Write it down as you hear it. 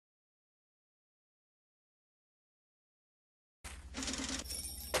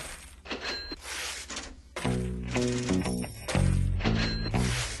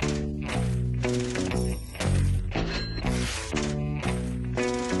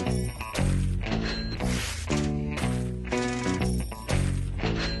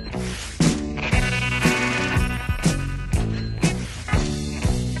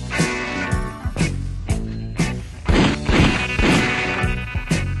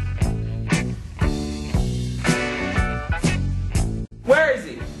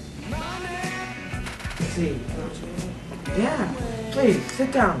Please,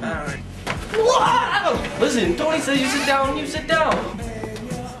 sit down. All right. Whoa! Listen, Tony says you sit down, you sit down.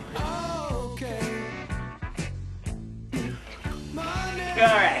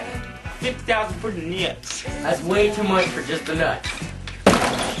 Alright, 50,000 for the nuts. That's way too much for just the nuts.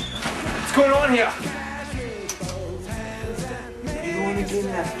 What's going on here? You want to give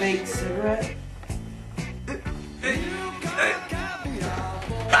me that fake cigarette?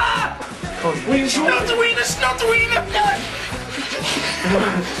 Ah! Oh, what are you doing? Snort the wiener, snort the wiener!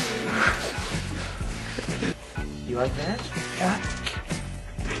 You like that? Yeah.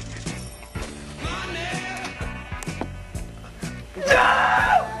 No!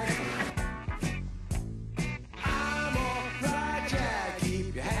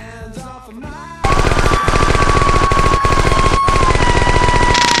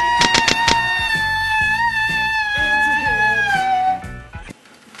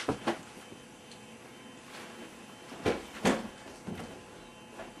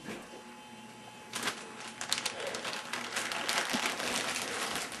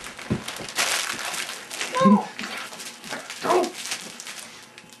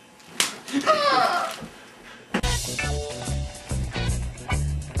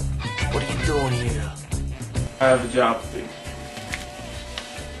 What are you doing here? I have a job to do.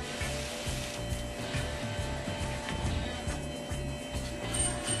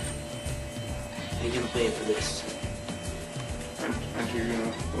 You're gonna pay for this. I'm sure you're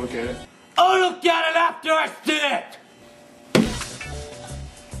gonna look at it. I'll look at it after I see it!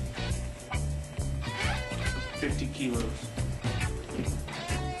 50 kilos.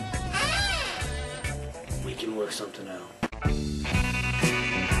 We can work something out.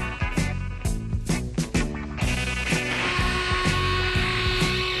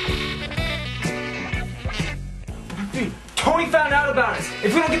 Dude, Tony found out about us.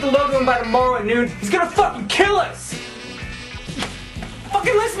 If we don't get the logo in by tomorrow at noon, he's gonna fucking kill us!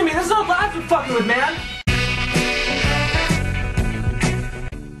 Fucking listen to me, this is not lives we're fucking with, man!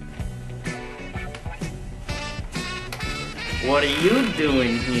 What are you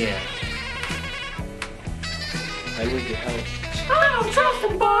doing here? I need your help. I don't trust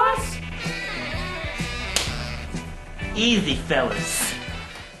him, boss! Easy, fellas.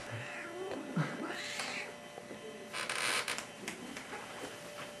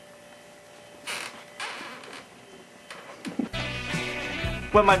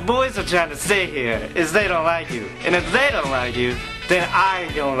 What my boys are trying to say here is they don't like you. And if they don't like you, then I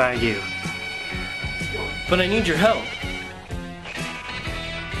don't like you. But I need your help.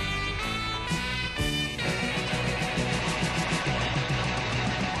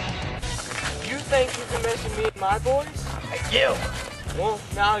 You think you can mess with me and my boys? I do. Well,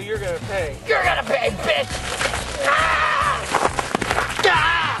 now you're gonna pay. You're gonna pay, bitch! Ah!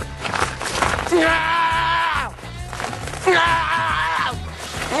 Ah! Ah!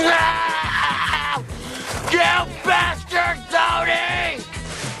 Ah! You bastard, Tony!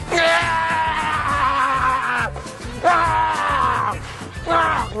 Ah! Ah!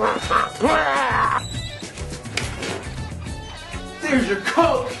 There's your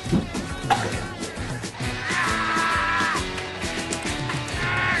coat!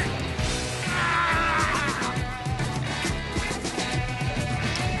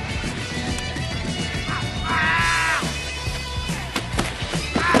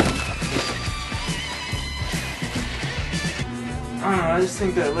 I don't know, I just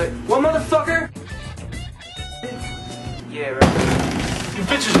think that like... What, motherfucker? Yeah, right. You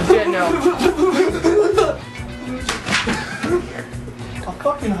bitches are dead now. A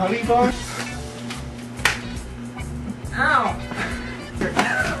fucking honey bar? Ow!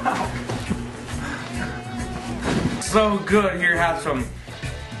 So good, here, have some.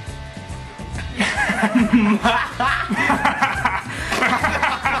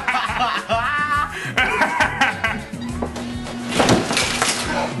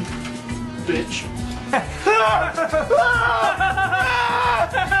 Bitch.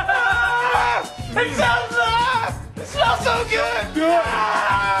 It smells so good!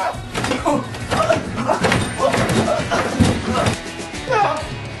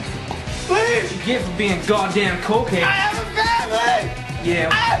 Please! You get for being goddamn cokehead. I have a family! Yeah,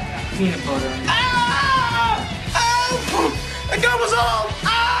 peanut butter. The gun was on!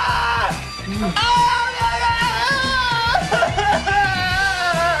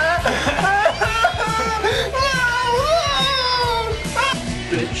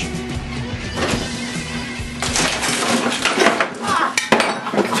 Bitch.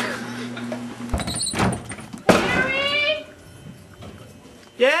 Harry?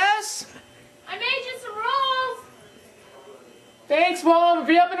 Yes? I made you some rolls. Thanks, Mom. I'll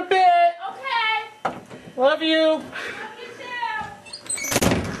be up in a bit. Okay. Love you. Love you too.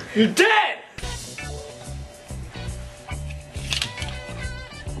 You're dead!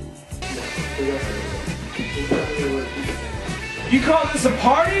 You call this a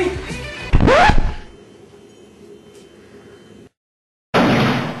party?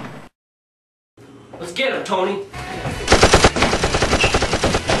 Let's get him, Tony.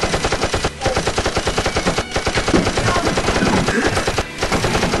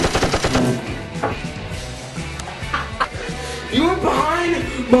 You were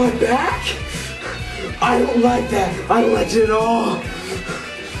behind my back? I don't like that. I don't like it at all.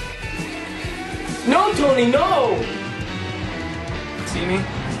 No, Tony, no! See me?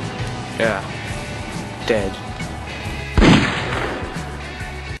 Yeah. Dead.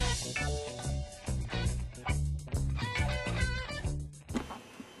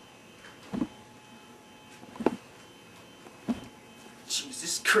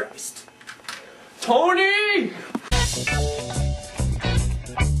 Jesus Christ. Tony!